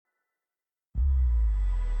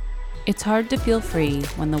It's hard to feel free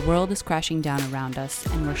when the world is crashing down around us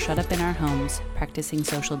and we're shut up in our homes practicing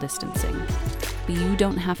social distancing. But you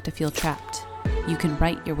don't have to feel trapped. You can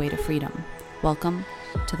write your way to freedom. Welcome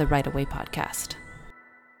to the Write Away Podcast.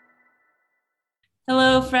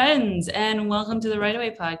 Hello, friends, and welcome to the Write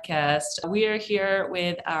Away Podcast. We are here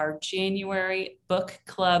with our January book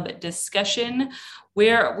club discussion,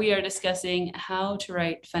 where we are discussing how to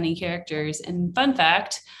write funny characters. And fun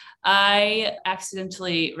fact, I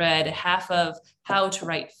accidentally read half of How to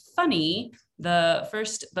Write Funny, the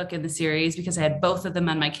first book in the series, because I had both of them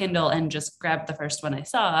on my Kindle and just grabbed the first one I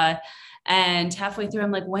saw. And halfway through,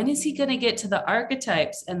 I'm like, when is he going to get to the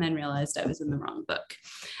archetypes? And then realized I was in the wrong book.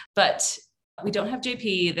 But we don't have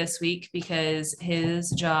JP this week because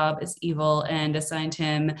his job is evil and assigned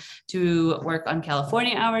him to work on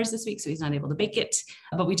California hours this week, so he's not able to make it.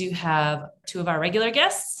 But we do have two of our regular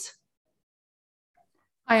guests.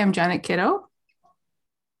 Hi, I'm Janet Kiddo.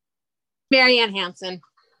 Marianne Hansen.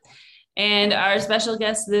 And our special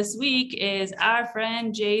guest this week is our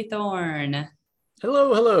friend Jay Thorne.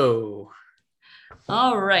 Hello, hello.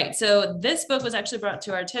 All right. So this book was actually brought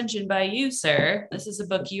to our attention by you, sir. This is a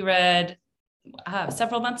book you read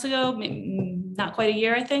several months ago, not quite a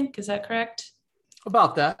year, I think. Is that correct?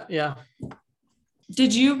 About that, yeah.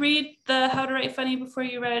 Did you read the How to Write Funny before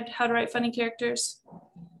you read How to Write Funny Characters?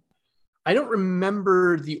 I don't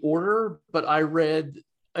remember the order, but I read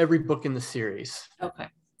every book in the series. Okay.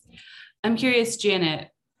 I'm curious,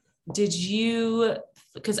 Janet, did you,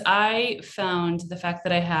 because I found the fact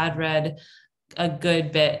that I had read a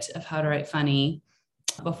good bit of How to Write Funny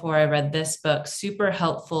before I read this book super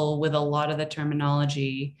helpful with a lot of the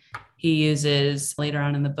terminology he uses later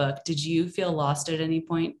on in the book. Did you feel lost at any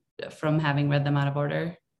point from having read them out of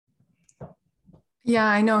order? Yeah,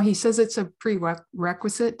 I know. He says it's a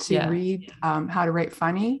prerequisite to read How to Write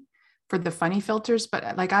Funny for the funny filters,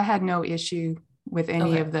 but like I had no issue with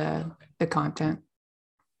any of the content.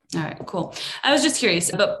 All right, cool. I was just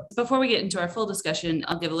curious, but before we get into our full discussion,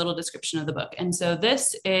 I'll give a little description of the book. And so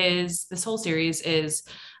this whole series is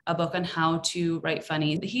a book on how to write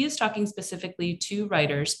funny. He is talking specifically to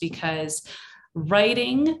writers because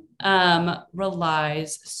writing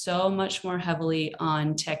relies so much more heavily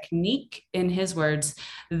on technique, in his words,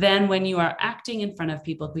 than when you are acting in front of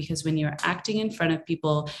people. Because when you're acting in front of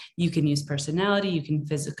people, you can use personality, you can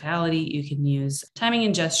physicality, you can use timing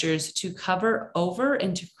and gestures to cover over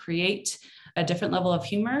and to create a different level of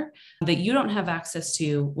humor that you don't have access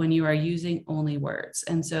to when you are using only words.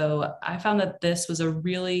 And so I found that this was a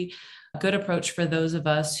really good approach for those of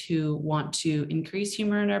us who want to increase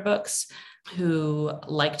humor in our books, who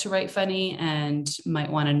like to write funny and might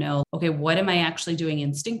want to know, okay, what am I actually doing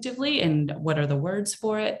instinctively and what are the words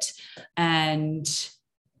for it? And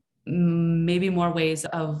maybe more ways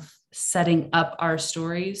of setting up our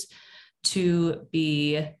stories to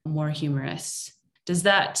be more humorous. Does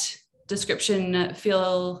that description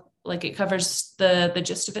feel like it covers the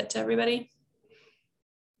gist of it to everybody?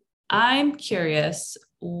 I'm curious,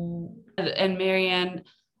 and Marianne,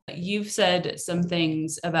 you've said some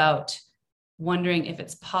things about wondering if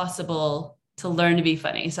it's possible to learn to be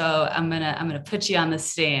funny. So I'm gonna put you on the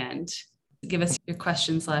stand. Give us your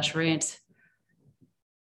question/rant.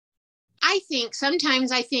 I think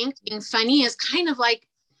sometimes being funny is kind of like,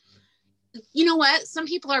 you know what? Some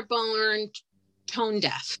people are born tone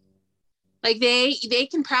deaf. Like they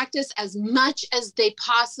can practice as much as they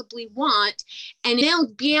possibly want, and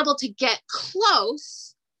they'll be able to get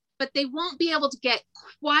close, but they won't be able to get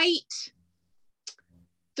quite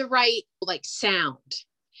the right like sound.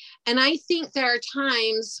 And I think there are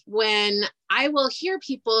times when I will hear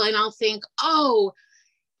people and I'll think, oh,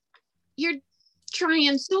 you're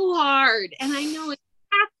trying so hard and I know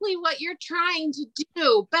exactly what you're trying to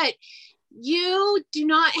do, but you do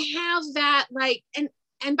not have that like,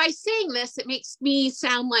 and by saying this, it makes me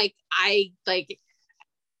sound like I like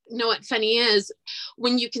know what funny is.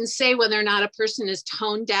 When you can say whether or not a person is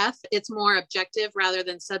tone deaf, it's more objective rather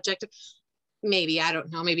than subjective. Maybe, I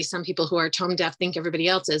don't know, maybe some people who are tone deaf think everybody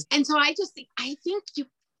else is. And so I think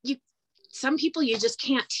you some people you just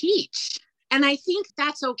can't teach. And I think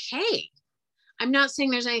that's okay. I'm not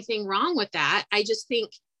saying there's anything wrong with that. I just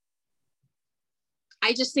think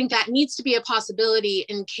that needs to be a possibility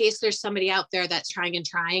in case there's somebody out there that's trying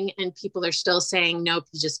and people are still saying, nope,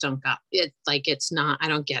 you just don't got it. Like, it's not, I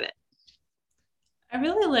don't get it. I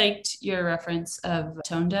really liked your reference of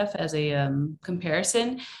tone deaf as a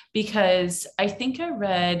comparison, because I think I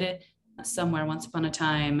read somewhere once upon a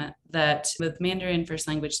time that with Mandarin first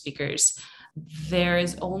language speakers, there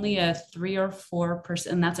is only a 3 or 4%,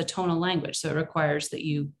 and that's a tonal language, so it requires that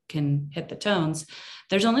you can hit the tones.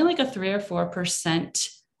 There's only like a 3 or 4%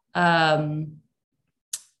 of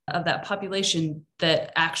that population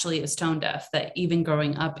that actually is tone deaf, that even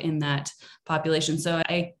growing up in that population. So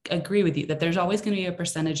I agree with you that there's always going to be a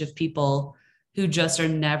percentage of people who just are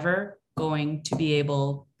never going to be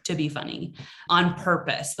able to be funny on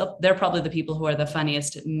purpose. They're probably the people who are the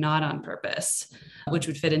funniest, not on purpose, which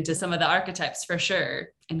would fit into some of the archetypes for sure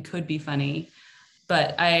and could be funny.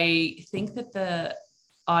 But I think that the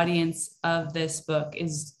audience of this book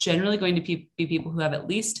is generally going to be people who have at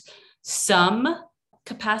least some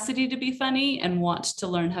capacity to be funny and want to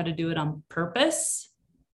learn how to do it on purpose,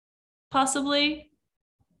 possibly.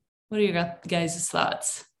 What are your guys'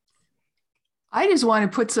 thoughts? I just want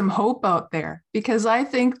to put some hope out there because I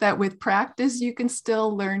think that with practice, you can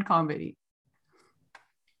still learn comedy.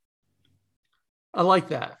 I like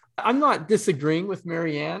that. I'm not disagreeing with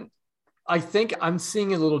Marianne. I think I'm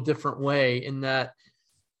seeing it a little different way in that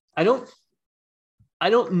I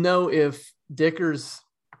don't know if Dicker's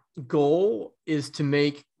goal is to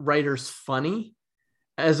make writers funny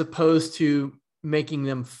as opposed to making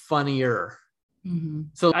them funnier. Mm-hmm.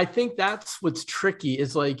 So I think that's what's tricky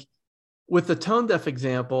is like with the tone deaf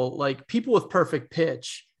example, like people with perfect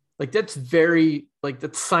pitch, like that's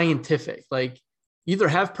scientific. Like you either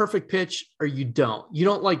have perfect pitch or you don't. You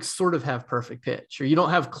don't like sort of have perfect pitch or you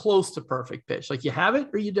don't have close to perfect pitch. Like you have it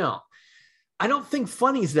or you don't. I don't think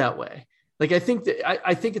funny's that way. Like I think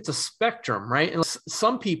it's a spectrum, right? And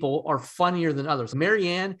some people are funnier than others.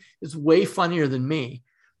 Marianne is way funnier than me,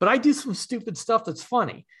 but I do some stupid stuff that's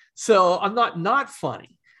funny. So I'm not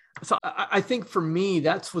funny. So I think for me,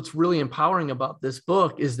 that's what's really empowering about this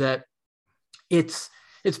book is that it's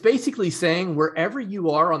basically saying wherever you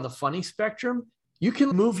are on the funny spectrum, you can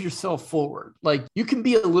move yourself forward. Like you can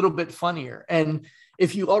be a little bit funnier. And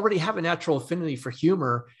if you already have a natural affinity for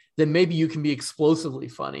humor, then maybe you can be explosively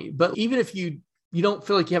funny. But even if you don't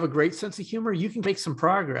feel like you have a great sense of humor, you can make some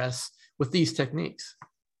progress with these techniques.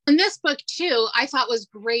 And this book too, I thought was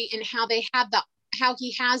great in how they have how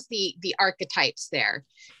he has the archetypes there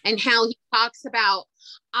and how he talks about,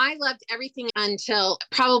 I loved everything until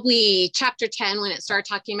probably chapter 10, when it started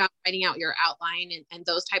talking about writing out your outline and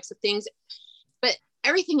those types of things. But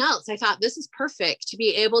everything else, I thought this is perfect to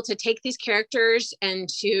be able to take these characters and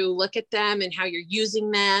to look at them and how you're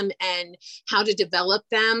using them and how to develop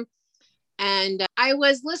them. And I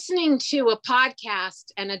was listening to a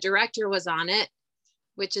podcast and a director was on it,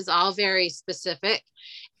 which is all very specific.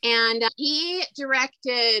 And he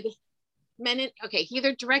directed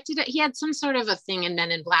he had some sort of a thing in Men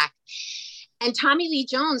in Black. And Tommy Lee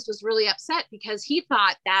Jones was really upset because he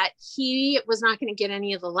thought that he was not going to get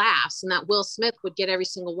any of the laughs and that Will Smith would get every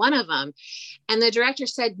single one of them. And the director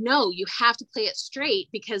said, no, you have to play it straight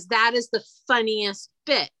because that is the funniest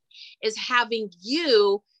bit, is having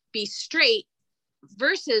you be straight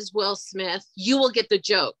versus Will Smith. You will get the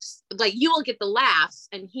jokes, like you will get the laughs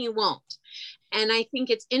and he won't. And I think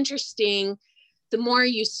it's interesting. The more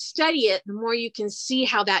you study it, the more you can see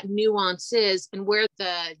how that nuance is and where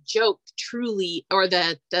the joke truly, or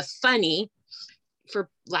the funny, for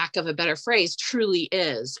lack of a better phrase, truly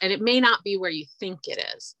is. And it may not be where you think it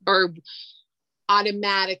is or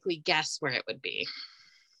automatically guess where it would be.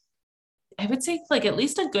 I would say like at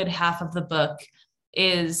least a good half of the book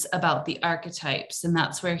is about the archetypes, and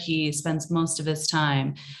that's where he spends most of his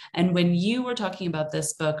time. And when you were talking about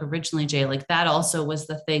this book originally, Jay, like that also was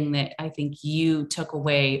the thing that I think you took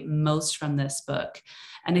away most from this book.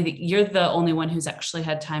 And I think you're the only one who's actually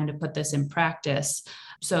had time to put this in practice.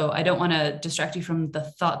 So I don't want to distract you from the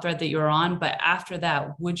thought thread that you're on, but after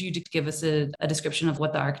that, would you give us a description of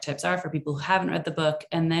what the archetypes are for people who haven't read the book,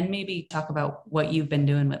 and then maybe talk about what you've been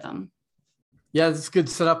doing with them? Yeah, that's a good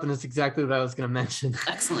setup, and it's exactly what I was going to mention.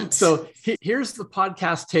 Excellent. So here's the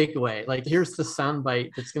podcast takeaway. Like, here's the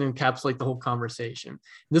soundbite that's going to encapsulate the whole conversation.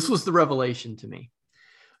 This was the revelation to me.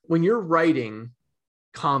 When you're writing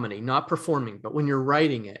comedy, not performing, but when you're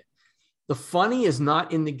writing it, the funny is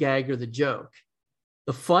not in the gag or the joke.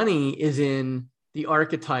 The funny is in the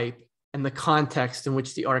archetype and the context in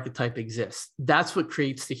which the archetype exists. That's what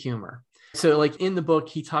creates the humor. So like in the book,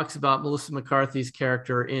 he talks about Melissa McCarthy's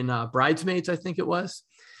character in Bridesmaids, I think it was.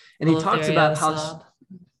 And he talks about how,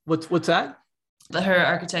 what's that? Her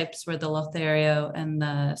archetypes were the Lothario and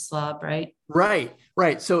the Slob, right?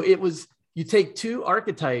 Right. So it was, you take two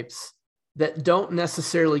archetypes that don't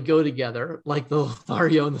necessarily go together, like the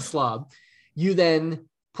Lothario and the Slob. You then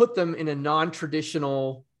put them in a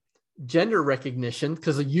non-traditional gender recognition,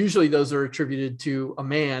 because usually those are attributed to a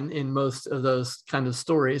man in most of those kind of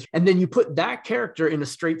stories. And then you put that character in a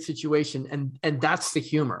straight situation, and that's the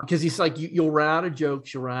humor, because he's like, you'll run out of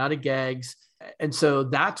jokes, you'll run out of gags. And so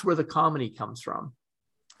that's where the comedy comes from.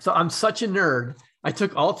 So I'm such a nerd. I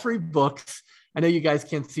took all 3 books. I know you guys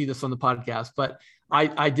can't see this on the podcast, but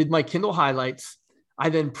I did my Kindle highlights. I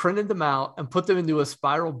then printed them out and put them into a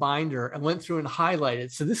spiral binder and went through and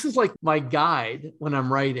highlighted. So this is like my guide when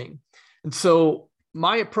I'm writing. And so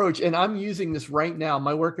my approach, and I'm using this right now,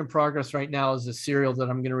 my work in progress right now is a serial that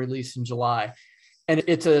I'm going to release in July. And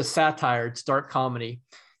it's a satire, it's dark comedy.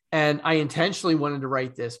 And I intentionally wanted to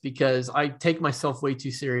write this because I take myself way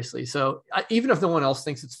too seriously. So even if no one else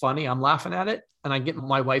thinks it's funny, I'm laughing at it and I get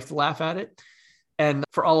my wife to laugh at it. And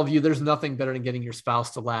for all of you, there's nothing better than getting your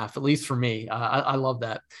spouse to laugh, at least for me. I love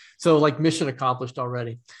that. So like mission accomplished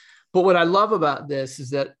already. But what I love about this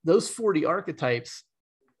is that those 40 archetypes,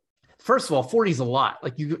 first of all, 40 is a lot.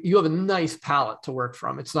 Like you have a nice palette to work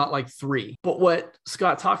from. It's not like 3. But what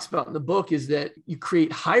Scott talks about in the book is that you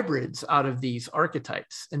create hybrids out of these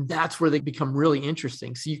archetypes. And that's where they become really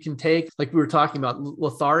interesting. So you can take, like we were talking about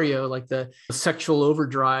Lothario, like the sexual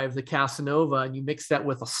overdrive, the Casanova, and you mix that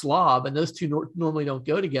with a slob, and those two normally don't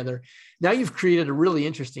go together. Now you've created a really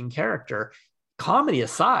interesting character. Comedy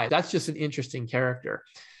aside, that's just an interesting character.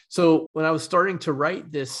 So when I was starting to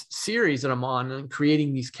write this series that I'm on and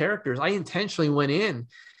creating these characters, I intentionally went in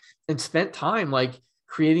and spent time like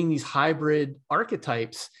creating these hybrid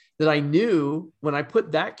archetypes that I knew when I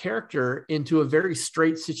put that character into a very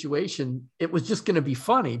straight situation, it was just going to be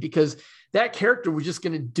funny because that character was just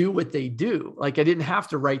going to do what they do. Like I didn't have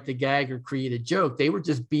to write the gag or create a joke. They were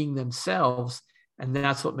just being themselves. And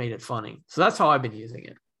that's what made it funny. So that's how I've been using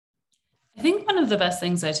it. I think one of the best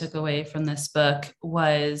things I took away from this book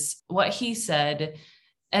was what he said.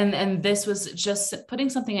 And this was just putting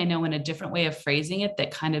something I know in a different way of phrasing it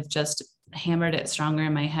that kind of just hammered it stronger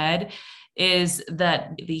in my head, is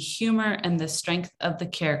that the humor and the strength of the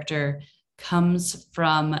character comes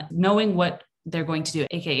from knowing what they're going to do,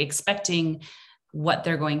 aka expecting what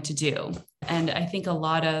they're going to do. And I think a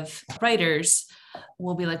lot of writers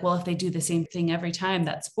will be like, well, if they do the same thing every time,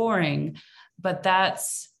 that's boring. But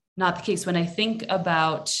that's not the case. When I think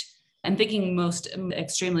about, and thinking most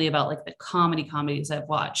extremely about like the comedies I've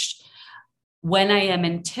watched, when I am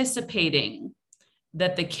anticipating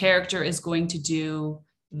that the character is going to do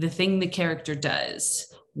the thing the character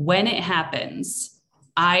does, when it happens,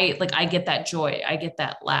 I get that joy, I get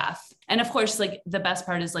that laugh. And of course, like the best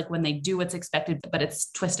part is like when they do what's expected, but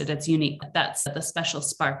it's twisted, it's unique. That's the special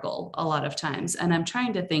sparkle a lot of times. And I'm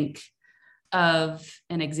trying to think of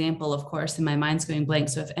an example, of course, and my mind's going blank.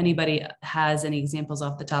 So if anybody has any examples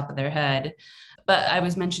off the top of their head, but I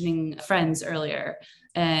was mentioning Friends earlier,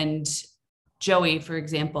 and Joey, for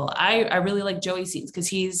example, I really like Joey's scenes because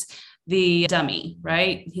he's the dummy,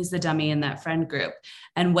 right? He's the dummy in that friend group.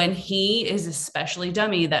 And when he is especially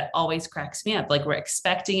dummy, that always cracks me up. Like we're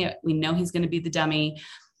expecting it. We know he's going to be the dummy.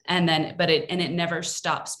 And then, it never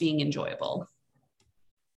stops being enjoyable.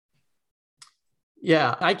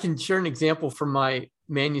 Yeah, I can share an example from my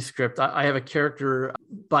manuscript. I have a character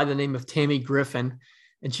by the name of Tammy Griffin,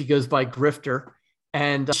 and she goes by Grifter,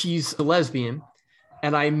 and she's a lesbian.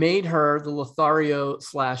 And I made her the Lothario /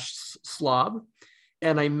 slob,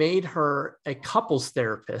 and I made her a couples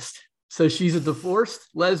therapist. So she's a divorced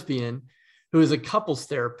lesbian who is a couples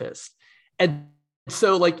therapist. And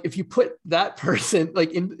so like, if you put that person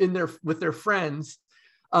like in there with their friends,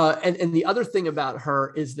 and the other thing about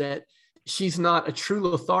her is that she's not a true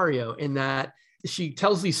Lothario in that she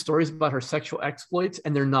tells these stories about her sexual exploits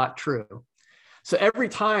and they're not true. So every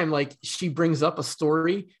time like she brings up a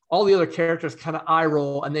story, all the other characters kind of eye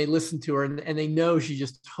roll and they listen to her and they know she's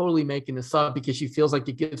just totally making this up because she feels like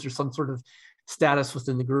it gives her some sort of status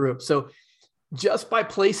within the group. So just by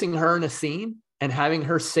placing her in a scene and having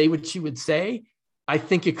her say what she would say, I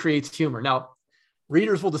think it creates humor. Now,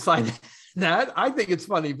 readers will decide that. I think it's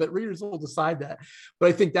funny, but readers will decide that. But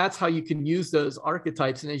I think that's how you can use those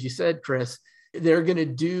archetypes. And as you said, Chris, they're going to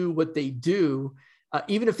do what they do.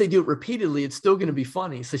 Even if they do it repeatedly, it's still going to be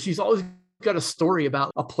funny. So she's always got a story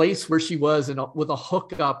about a place where she was with a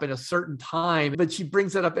hookup at a certain time, but she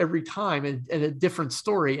brings that up every time in a different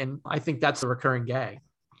story. And I think that's a recurring gag.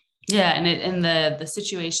 Yeah. And the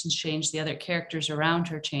situations change, the other characters around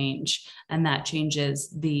her change, and that changes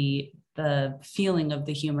the feeling of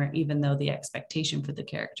the humor, even though the expectation for the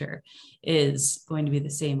character is going to be the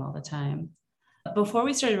same all the time. Before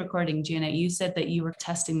we started recording, Janet, you said that you were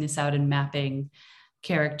testing this out and mapping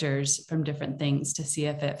characters from different things to see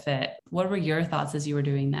if it fit. What were your thoughts as you were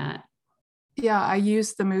doing that? Yeah, I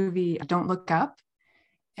used the movie Don't Look Up.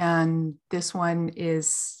 And this one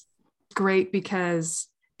is great because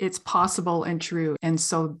it's possible and true. And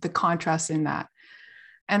so the contrast in that.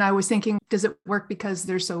 And I was thinking, does it work because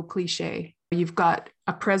they're so cliche? You've got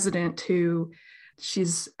a president who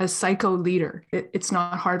She's a psycho leader. It's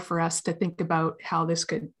not hard for us to think about how this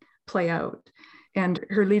could play out. And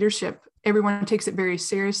her leadership, everyone takes it very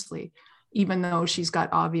seriously, even though she's got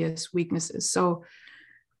obvious weaknesses. So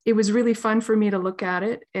it was really fun for me to look at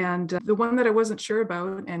it. And the one that I wasn't sure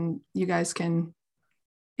about, and you guys can,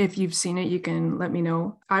 if you've seen it, you can let me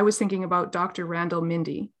know. I was thinking about Dr. Randall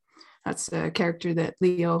Mindy. That's a character that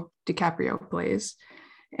Leo DiCaprio plays.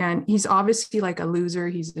 And he's obviously like a loser.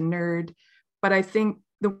 He's a nerd. But I think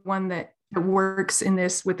the one that works in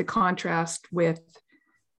this with the contrast with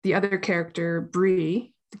the other character,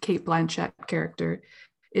 Bree, the Cate Blanchett character,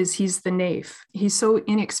 is he's the naif. He's so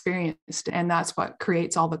inexperienced, and that's what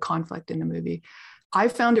creates all the conflict in the movie. I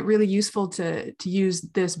found it really useful to use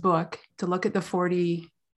this book to look at the 40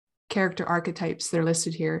 character archetypes that are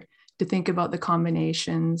listed here, to think about the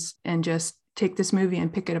combinations and just take this movie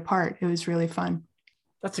and pick it apart. It was really fun.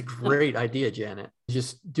 That's a great idea, Janet.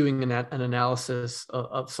 Just doing an analysis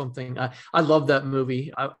of something. I love that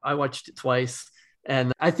movie. I watched it twice.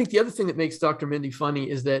 And I think the other thing that makes Dr. Mindy funny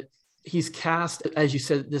is that he's cast, as you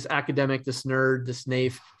said, this academic, this nerd, this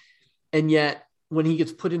naif. And yet when he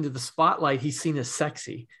gets put into the spotlight, he's seen as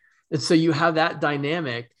sexy. And so you have that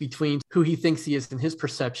dynamic between who he thinks he is and his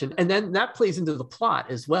perception. And then that plays into the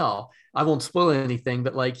plot as well. I won't spoil anything,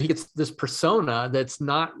 but like he gets this persona that's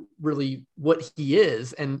not really what he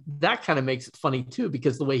is. And that kind of makes it funny too,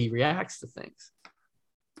 because the way he reacts to things.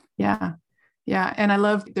 Yeah. Yeah. And I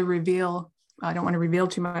love the reveal. I don't want to reveal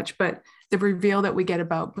too much, but the reveal that we get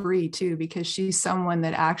about Bree too, because she's someone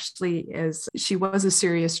that actually she was a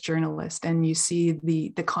serious journalist, and you see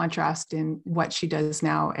the contrast in what she does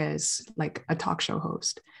now as like a talk show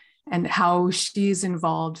host, and how she's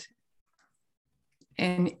involved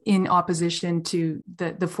in opposition to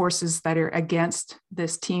the forces that are against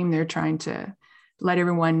this team. They're trying to let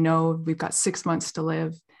everyone know we've got 6 months to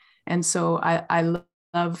live. And so I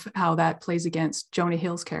love how that plays against Jonah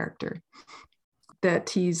Hill's character,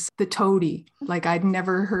 that he's the toady. Like I'd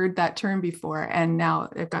never heard that term before. And now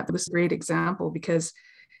I've got this great example because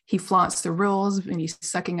he flaunts the rules and he's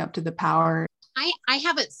sucking up to the power. I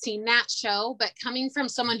haven't seen that show, but coming from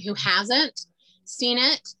someone who hasn't seen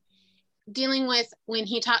it, dealing with when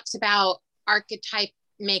he talks about archetype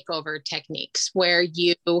makeover techniques, where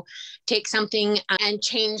you take something and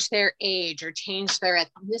change their age or change their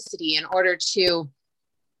ethnicity in order to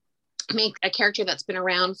make a character that's been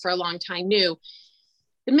around for a long time new.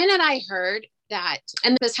 The minute I heard that,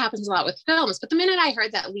 and this happens a lot with films, but the minute I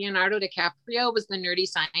heard that Leonardo DiCaprio was the nerdy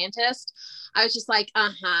scientist, I was just like,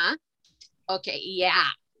 okay, yeah.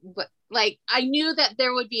 But like, I knew that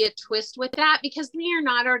there would be a twist with that, because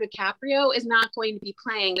Leonardo DiCaprio is not going to be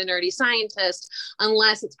playing the nerdy scientist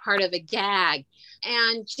unless it's part of a gag.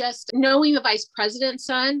 And just knowing the vice president's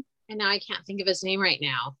son, and now I can't think of his name right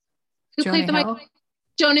now, who played the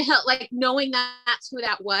Jonah Hill, like knowing that that's who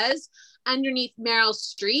that was underneath Meryl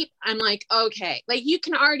Streep, I'm like, okay, like you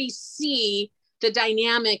can already see the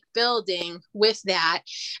dynamic building with that.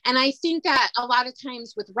 And I think that a lot of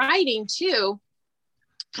times with writing too,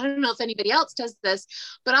 I don't know if anybody else does this,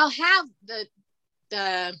 but I'll have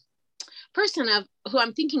the person of who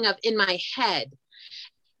I'm thinking of in my head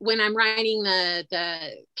when I'm writing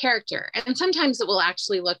the character. And sometimes it will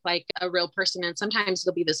actually look like a real person, and sometimes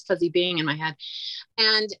it'll be this fuzzy being in my head.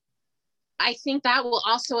 And I think that will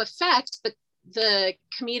also affect the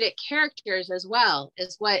comedic characters as well,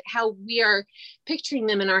 is how we are picturing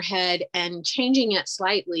them in our head and changing it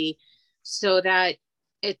slightly so that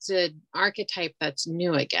it's an archetype that's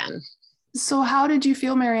new again. So how did you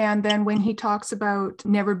feel, Marianne, then when he talks about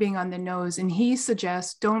never being on the nose, and he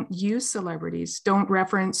suggests don't use celebrities, don't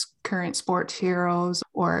reference current sports heroes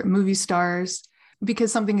or movie stars,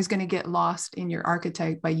 because something is going to get lost in your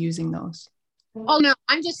archetype by using those? Oh, no,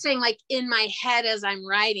 I'm just saying like in my head as I'm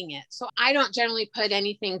writing it. So I don't generally put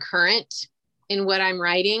anything current in what I'm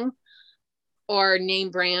writing or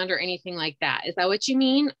name brand or anything like that. Is that what you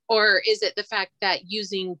mean? Or is it the fact that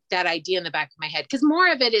using that idea in the back of my head? Because more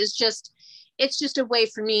of it is it's just a way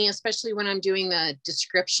for me, especially when I'm doing the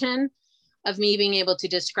description, of me being able to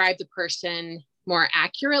describe the person more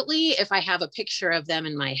accurately if I have a picture of them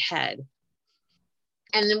in my head.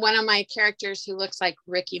 And then one of my characters who looks like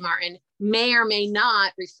Ricky Martin may or may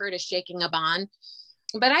not refer to Sheikh Gabon,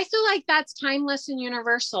 but I feel like that's timeless and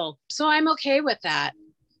universal. So I'm okay with that.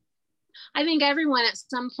 I think everyone at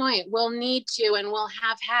some point will need to and will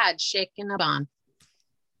have had Sheikh Gabon.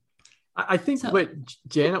 I think what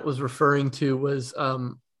Janet was referring to was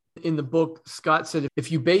in the book, Scott said,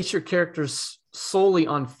 if you base your character's solely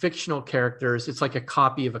on fictional characters, it's like a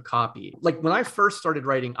copy of a copy. Like when I first started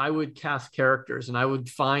writing, I would cast characters and I would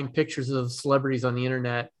find pictures of celebrities on the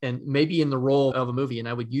internet and maybe in the role of a movie, and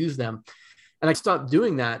I would use them. And I stopped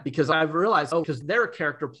doing that because I've realized, because they're a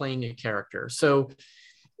character playing a character. So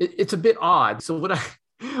it's a bit odd. So what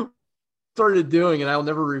I started doing, and I'll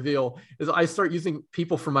never reveal, is I start using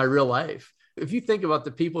people from my real life. If you think about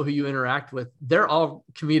the people who you interact with, they're all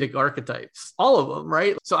comedic archetypes, all of them,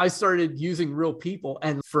 right? So I started using real people.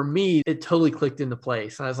 And for me, it totally clicked into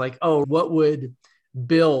place. And I was like, oh, what would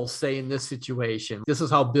Bill say in this situation? This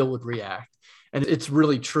is how Bill would react. And it's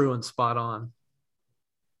really true and spot on.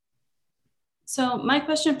 So my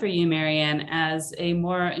question for you, Marianne, as a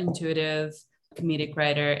more intuitive comedic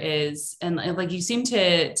writer is, and like you seem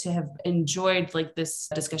to have enjoyed like this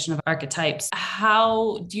discussion of archetypes,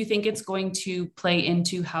 how do you think it's going to play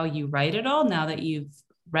into how you write it all now that you've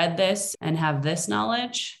read this and have this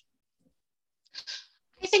knowledge?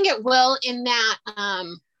 I think it will, in that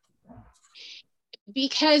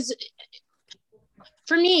because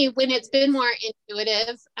for me, when it's been more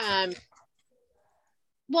intuitive,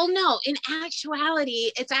 well, no, in actuality,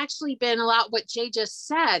 it's actually been a lot what Jay just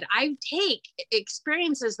said. I take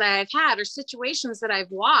experiences that I've had or situations that I've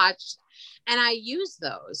watched, and I use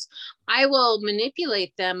those. I will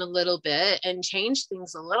manipulate them a little bit and change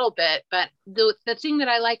things a little bit. But the thing that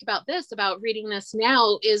I like about this, about reading this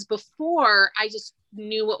now, is before I just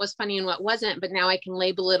knew what was funny and what wasn't, but now I can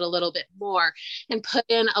label it a little bit more and put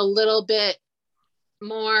in a little bit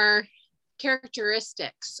more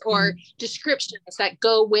characteristics or descriptions that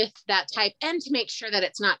go with that type, and to make sure that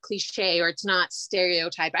it's not cliche or it's not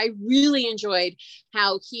stereotype. I really enjoyed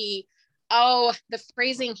how the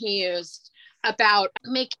phrasing he used about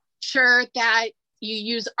making sure that you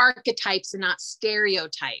use archetypes and not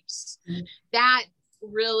stereotypes. That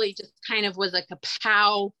really just kind of was like a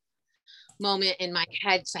pow moment in my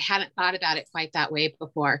head, because I hadn't thought about it quite that way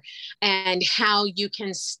before, and how you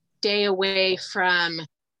can stay away from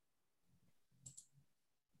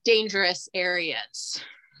dangerous areas,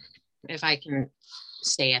 if I can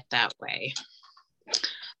say it that way.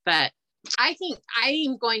 But I think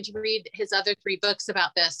I'm going to read his other 3 books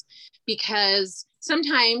about this, because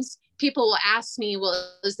sometimes people will ask me, well,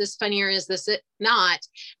 is this funny or is this it not?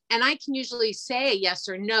 And I can usually say yes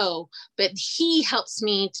or no, but he helps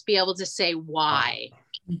me to be able to say why.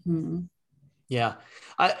 Mm-hmm. Yeah.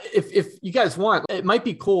 If you guys want, it might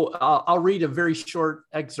be cool. I'll read a very short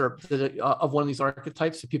excerpt of one of these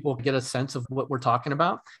archetypes so people get a sense of what we're talking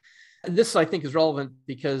about. This, I think, is relevant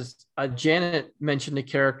because Janet mentioned the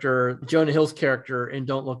character, Jonah Hill's character in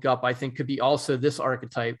Don't Look Up, I think could be also this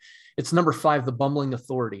archetype. It's number 5, the bumbling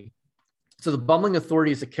authority. So the bumbling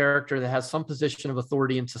authority is a character that has some position of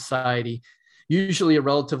authority in society, usually a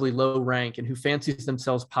relatively low rank, and who fancies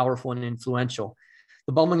themselves powerful and influential.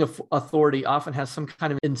 The bumbling authority often has some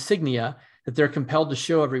kind of insignia that they're compelled to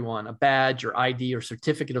show everyone, a badge or ID or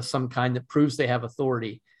certificate of some kind that proves they have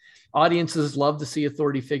authority. Audiences love to see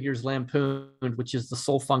authority figures lampooned, which is the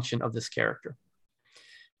sole function of this character.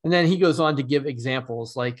 And then he goes on to give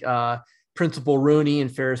examples like Principal Rooney in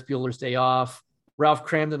Ferris Bueller's Day Off, Ralph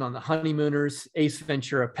Cramden on The Honeymooners, Ace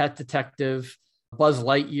Ventura, Pet Detective, Buzz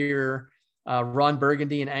Lightyear, Ron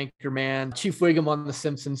Burgundy in Anchorman, Chief Wiggum on The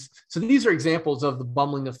Simpsons. So these are examples of the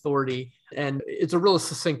bumbling authority. And it's a real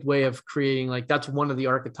succinct way of creating, like, that's one of the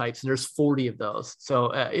archetypes. And there's 40 of those.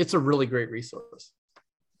 So it's a really great resource.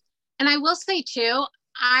 And I will say too,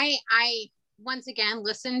 I once again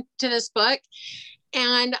listened to this book,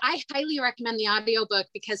 and I highly recommend the audiobook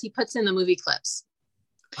because he puts in the movie clips.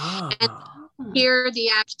 And here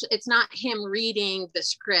it's not him reading the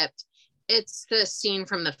script, it's the scene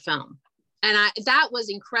from the film. And that was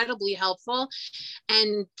incredibly helpful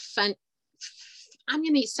and fun. I'm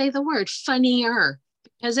going to say the word funnier,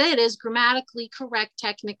 because it is grammatically correct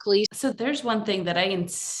technically. So there's one thing that I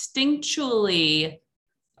instinctually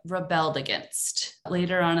rebelled against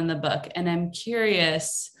later on in the book, and I'm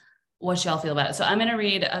curious what y'all feel about it. So I'm going to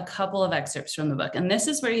read a couple of excerpts from the book. And this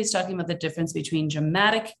is where he's talking about the difference between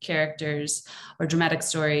dramatic characters or dramatic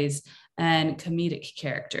stories and comedic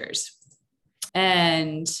characters.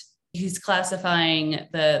 And he's classifying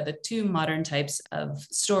the 2 modern types of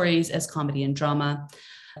stories as comedy and drama.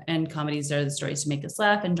 And comedies are the stories to make us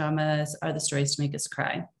laugh, and dramas are the stories to make us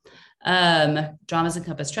cry. Dramas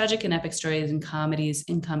encompass tragic and epic stories, and comedies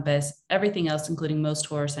encompass everything else, including most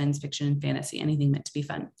horror, science fiction, and fantasy, anything meant to be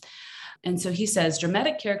fun. And so he says,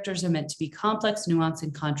 dramatic characters are meant to be complex, nuanced,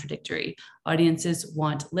 and contradictory. Audiences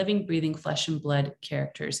want living, breathing, flesh and blood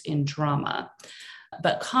characters in drama.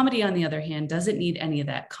 But comedy, on the other hand, doesn't need any of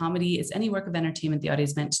that. Comedy is any work of entertainment the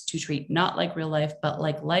audience meant to treat not like real life, but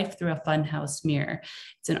like life through a funhouse mirror.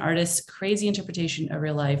 It's an artist's crazy interpretation of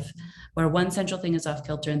real life, where one central thing is off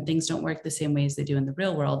kilter and things don't work the same way as they do in the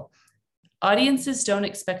real world. Audiences don't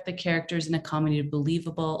expect the characters in a comedy to be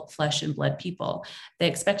believable flesh and blood people. They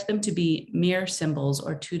expect them to be mere symbols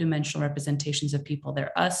or two-dimensional representations of people.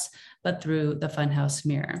 They're us, but through the funhouse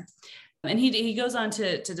mirror. And he goes on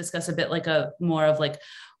to discuss a bit like a more of like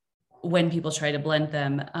when people try to blend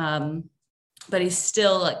them. But he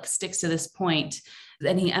still like sticks to this point,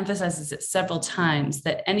 and he emphasizes it several times,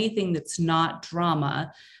 that anything that's not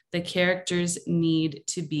drama, the characters need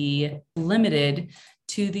to be limited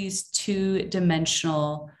to these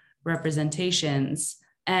two-dimensional representations.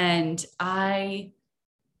 And I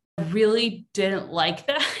really didn't like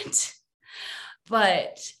that,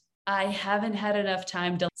 but I haven't had enough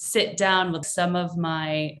time to sit down with some of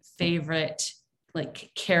my favorite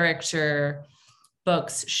like character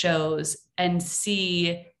books, shows, and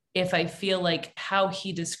see if I feel like how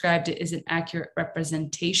he described it is an accurate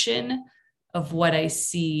representation of what I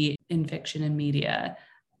see in fiction and media.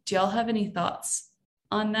 Do y'all have any thoughts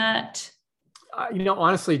on that?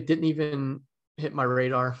 Honestly, it didn't even hit my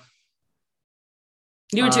radar.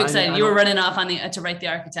 You were too excited. You were running off on to write the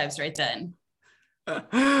archetypes right then.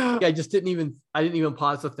 I didn't even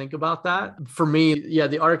pause to think about that. For me,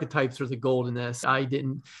 the archetypes are the gold in this. I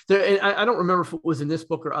don't remember if it was in this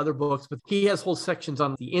book or other books, but he has whole sections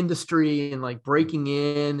on the industry and like breaking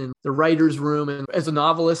in and the writer's room. And as a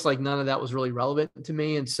novelist, like none of that was really relevant to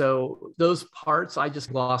me. And so those parts I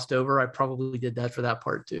just glossed over. I probably did that for that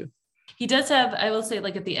part too. He does have, I will say,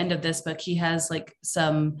 like at the end of this book, he has like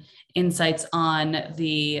some insights on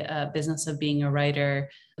the business of being a writer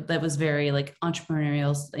that was very like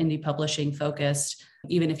entrepreneurial, indie publishing focused.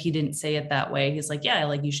 Even if he didn't say it that way, he's like, yeah,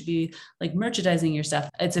 like you should be like merchandising your stuff.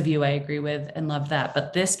 It's a view I agree with and love that.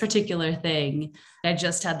 But this particular thing, I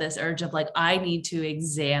just had this urge of like, I need to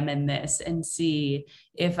examine this and see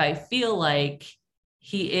if I feel like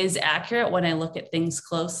he is accurate when I look at things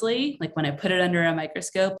closely, like when I put it under a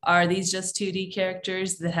microscope. Are these just 2D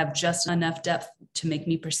characters that have just enough depth to make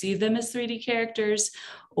me perceive them as 3D characters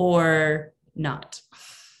or not?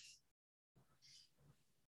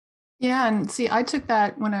 Yeah. And see, I took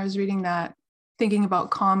that when I was reading that, thinking about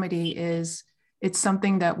comedy is it's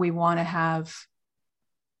something that we want to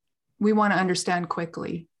understand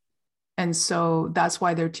quickly. And so that's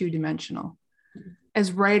why they're two-dimensional.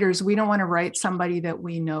 As writers, we don't want to write somebody that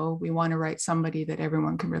we know. We want to write somebody that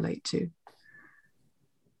everyone can relate to.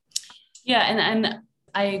 Yeah. And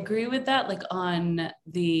I agree with that. Like on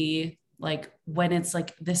the, like when it's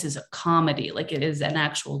like, this is a comedy, like it is an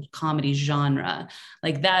actual comedy genre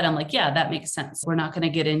like that. I'm like, yeah, that makes sense. We're not going to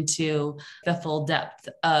get into the full depth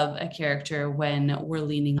of a character when we're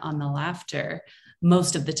leaning on the laughter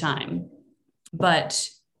most of the time. But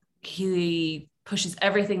he pushes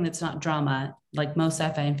everything that's not drama, like most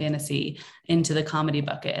sci-fi and fantasy, into the comedy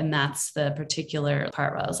bucket. And that's the particular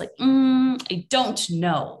part where I was like, I don't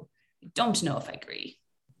know if I agree.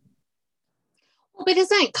 Well, but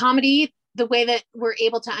isn't comedy the way that we're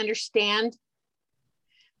able to understand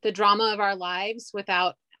the drama of our lives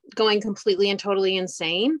without going completely and totally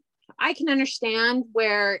insane? I can understand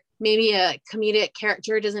where maybe a comedic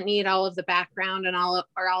character doesn't need all of the background and all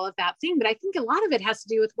of that thing, but I think a lot of it has to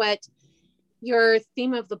do with what your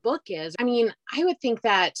theme of the book is. I mean, I would think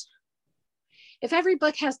that if every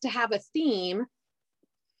book has to have a theme,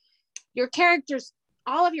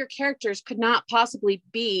 all of your characters could not possibly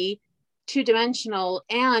be two-dimensional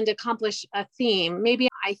and accomplish a theme. Maybe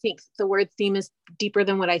I think the word theme is deeper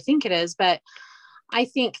than what I think it is, but I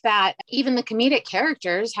think that even the comedic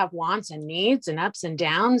characters have wants and needs and ups and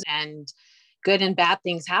downs, and good and bad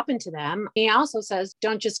things happen to them. He also says,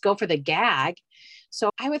 don't just go for the gag.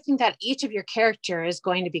 So I would think that each of your character is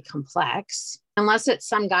going to be complex, unless it's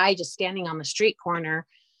some guy just standing on the street corner.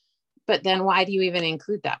 But then why do you even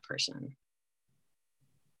include that person?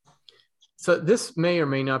 So this may or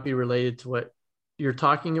may not be related to what you're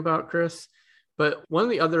talking about, Chris, but one of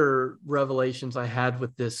the other revelations I had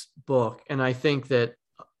with this book, and I think that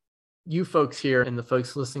you folks here and the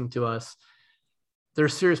folks listening to us,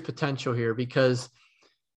 there's serious potential here, because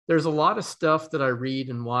there's a lot of stuff that I read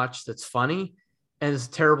and watch that's funny, and it's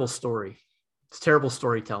a terrible story. It's terrible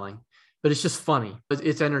storytelling, but it's just funny.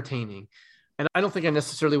 It's entertaining. And I don't think I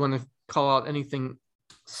necessarily want to call out anything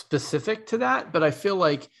specific to that, but I feel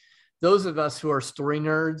like those of us who are story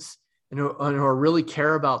nerds and who really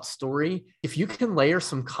care about story, if you can layer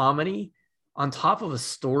some comedy on top of a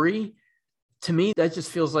story, to me, that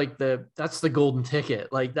just feels like that's the golden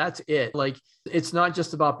ticket. Like, that's it. Like, it's not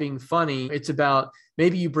just about being funny. It's about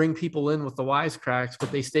maybe you bring people in with the wisecracks,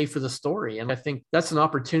 but they stay for the story. And I think that's an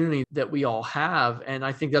opportunity that we all have. And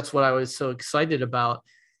I think that's what I was so excited about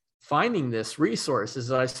finding this resource, is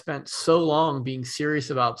that I spent so long being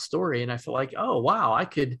serious about story. And I feel like, oh, wow,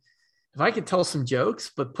 if I could tell some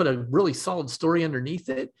jokes, but put a really solid story underneath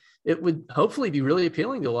it, it would hopefully be really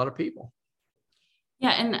appealing to a lot of people.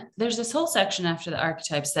 Yeah, and there's this whole section after the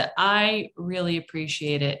archetypes that I really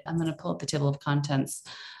appreciate it. I'm going to pull up the table of contents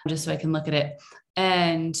just so I can look at it.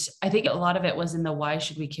 And I think a lot of it was in the why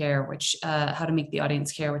should we care, which how to make the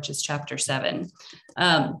audience care, which is chapter 7.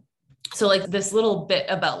 So like this little bit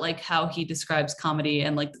about like how he describes comedy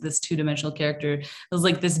and like this two-dimensional character, it was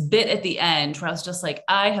like this bit at the end where I was just like,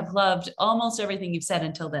 I have loved almost everything you've said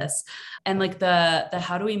until this. And like the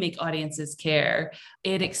how do we make audiences care?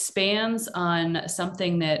 It expands on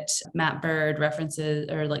something that Matt Bird references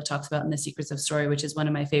or like talks about in The Secrets of Story, which is one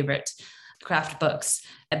of my favorite craft books,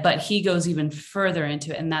 but he goes even further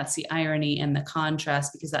into it, and that's the irony and the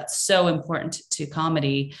contrast, because that's so important to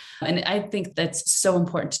comedy, and I think that's so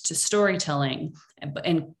important to storytelling,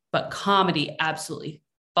 but comedy absolutely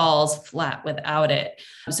falls flat without it.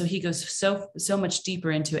 So he goes so much deeper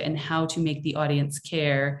into it and how to make the audience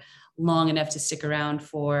care long enough to stick around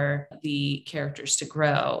for the characters to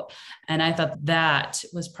grow. And I thought that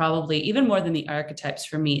was probably even more than the archetypes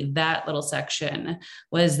for me. That little section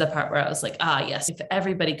was the part where I was like, yes, if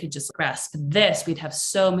everybody could just grasp this, we'd have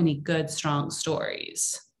so many good, strong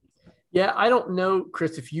stories. Yeah, I don't know,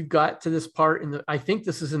 Chris, if you got to this part I think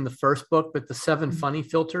this is in the first book, but the 7 funny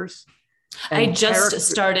filters. I just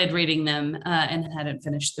started reading them and hadn't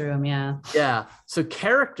finished through them. Yeah. Yeah. So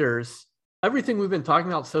characters, everything we've been talking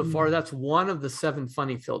about so far, that's one of the 7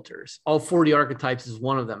 funny filters. All 40 archetypes is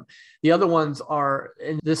one of them. The other ones are,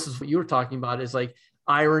 and this is what you were talking about, is like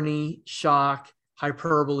irony, shock,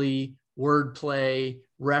 hyperbole, wordplay,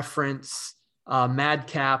 reference,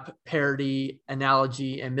 madcap, parody,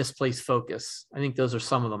 analogy, and misplaced focus. I think those are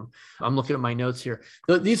some of them. I'm looking at my notes here.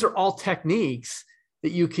 These are all techniques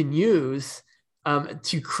that you can use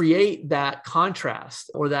to create that contrast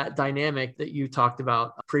or that dynamic that you talked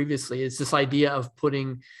about previously. It's this idea of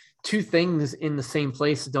putting 2 things in the same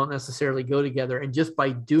place that don't necessarily go together. And just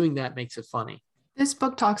by doing that makes it funny. This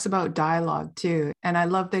book talks about dialogue too. And I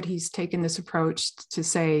love that he's taken this approach to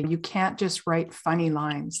say, you can't just write funny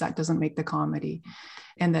lines. That doesn't make the comedy.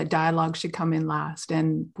 And the dialogue should come in last.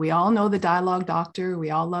 And we all know the dialogue doctor.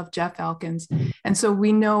 We all love Jeff Elkins. And so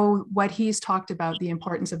we know what he's talked about, the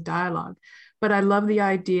importance of dialogue. But I love the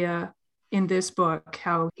idea in this book,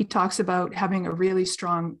 how he talks about having a really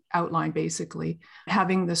strong outline, basically,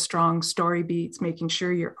 having the strong story beats, making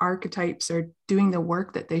sure your archetypes are doing the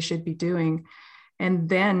work that they should be doing. And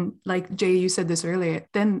then, like Jay, you said this earlier,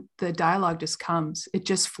 then the dialogue just comes. It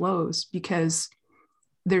just flows because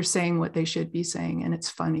they're saying what they should be saying, and it's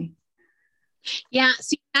funny. Yeah,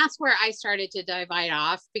 see, that's where I started to divide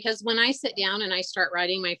off, because when I sit down and I start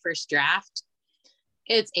writing my first draft,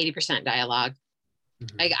 it's 80% dialogue.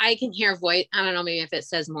 Mm-hmm. Like I can hear voice. I don't know, maybe if it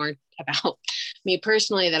says more about me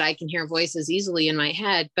personally, that I can hear voices easily in my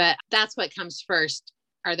head, but that's what comes first,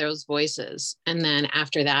 are those voices. And then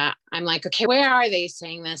after that, I'm like, okay, where are they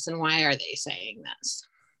saying this? And why are they saying this?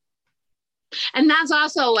 And that's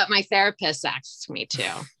also what my therapist asks me too.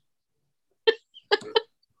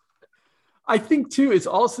 I think too, it's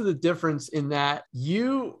also the difference in that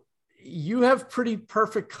you have pretty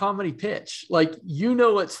perfect comedy pitch. Like, you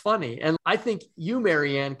know what's funny. And I think you,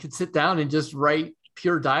 Marianne, could sit down and just write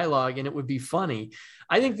pure dialogue and it would be funny.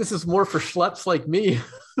 I think this is more for schleps like me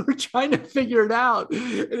who are trying to figure it out.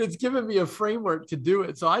 And it's given me a framework to do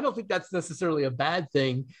it. So I don't think that's necessarily a bad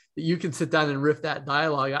thing that you can sit down and riff that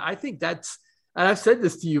dialogue. I think that's, and I've said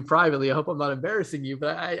this to you privately, I hope I'm not embarrassing you,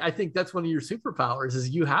 but I think that's one of your superpowers, is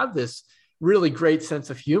you have this really great sense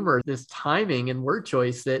of humor, this timing and word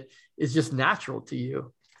choice that is just natural to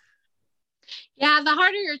you. Yeah, the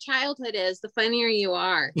harder your childhood is, the funnier you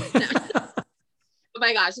are. Oh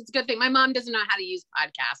my gosh, it's a good thing. My mom doesn't know how to use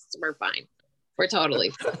podcasts. We're fine. We're totally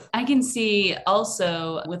fine. I can see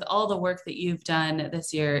also with all the work that you've done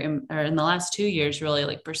this year or in the last 2 years, really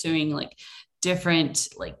like pursuing like different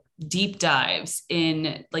like deep dives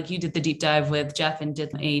in, like you did the deep dive with Jeff and did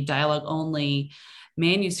a dialogue only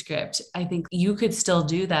manuscript. I think you could still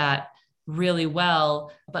do that really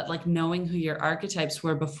well, but like knowing who your archetypes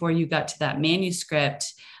were before you got to that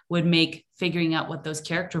manuscript would make figuring out what those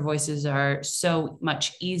character voices are so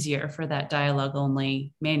much easier for that dialogue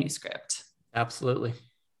only manuscript. Absolutely.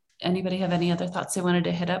 Anybody have any other thoughts they wanted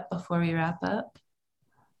to hit up before we wrap up?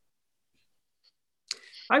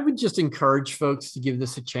 I would just encourage folks to give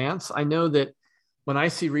this a chance. I know that when I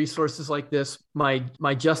see resources like this, my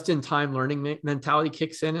just-in-time learning mentality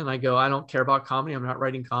kicks in, and I go, I don't care about comedy. I'm not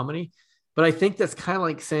writing comedy. But I think that's kind of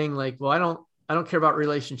like saying, like, well, I don't care about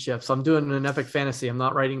relationships. I'm doing an epic fantasy. I'm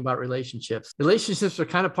not writing about relationships. Relationships are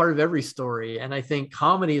kind of part of every story. And I think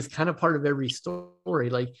comedy is kind of part of every story.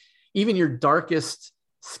 Like even your darkest,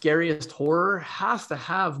 scariest horror has to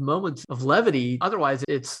have moments of levity. Otherwise,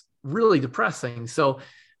 it's really depressing. So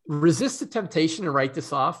resist the temptation to write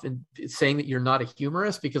this off and saying that you're not a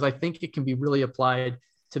humorist, because I think it can be really applied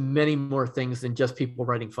to many more things than just people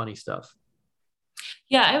writing funny stuff.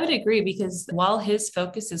 Yeah, I would agree, because while his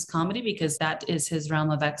focus is comedy, because that is his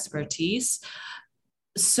realm of expertise,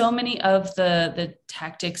 so many of the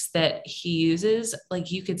tactics that he uses,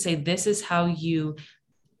 like you could say, this is how you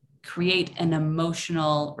create an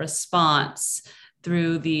emotional response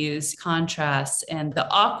through these contrasts, and the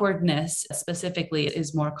awkwardness specifically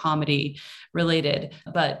is more comedy related,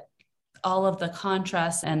 but all of the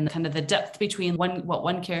contrasts and kind of the depth between what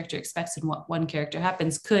one character expects and what one character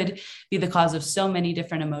happens could be the cause of so many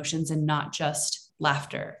different emotions, and not just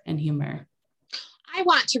laughter and humor. I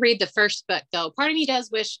want to read the first book, though. Part of me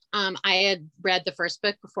does wish I had read the first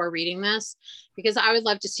book before reading this, because I would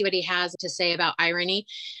love to see what he has to say about irony,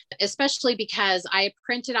 especially because I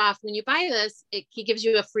printed off, when you buy this, he gives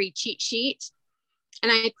you a free cheat sheet.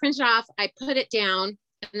 And I printed off, I put it down,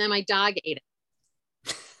 and then my dog ate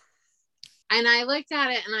it. And I looked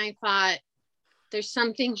at it and I thought, there's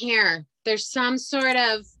something here. There's some sort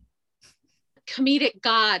of comedic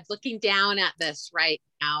God looking down at this right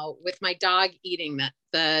now, with my dog eating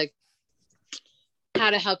the How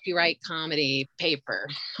to Help You Write Comedy paper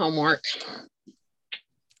homework.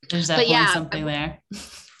 There's definitely something there.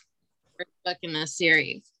 Book in this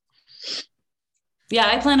series. Yeah,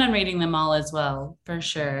 I plan on reading them all as well, for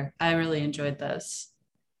sure. I really enjoyed this.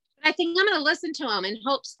 I think I'm going to listen to them in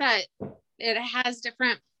hopes that it has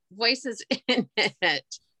different voices in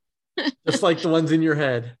it. Just like the ones in your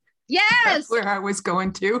head. Yes. That's where I was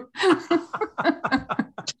going to.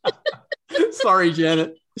 Sorry,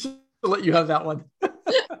 Janet. Just to let you have that one.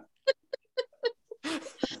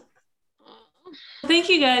 Thank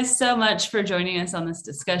you guys so much for joining us on this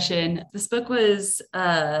discussion. This book is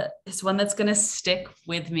one that's going to stick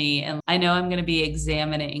with me. And I know I'm going to be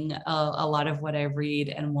examining a lot of what I read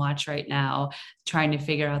and watch right now, trying to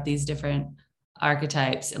figure out these different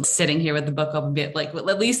archetypes, and sitting here with the book open, bit like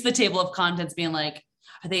at least the table of contents being like,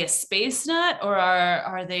 are they a space nut or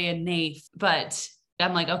are they a naif? But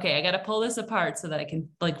I'm like, okay, I got to pull this apart so that I can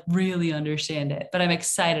like really understand it. But I'm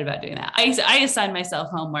excited about doing that. I assigned myself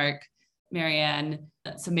homework, Marianne,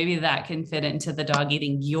 so maybe that can fit into the dog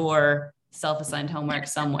eating your self-assigned homework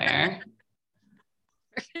somewhere.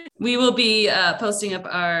 We will be posting up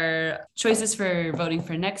our choices for voting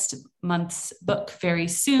for next month's book very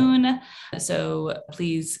soon. So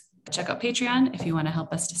please check out Patreon if you want to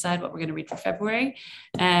help us decide what we're going to read for February.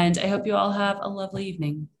 And I hope you all have a lovely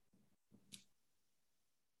evening.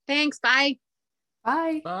 Thanks. Bye.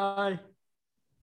 Bye. Bye.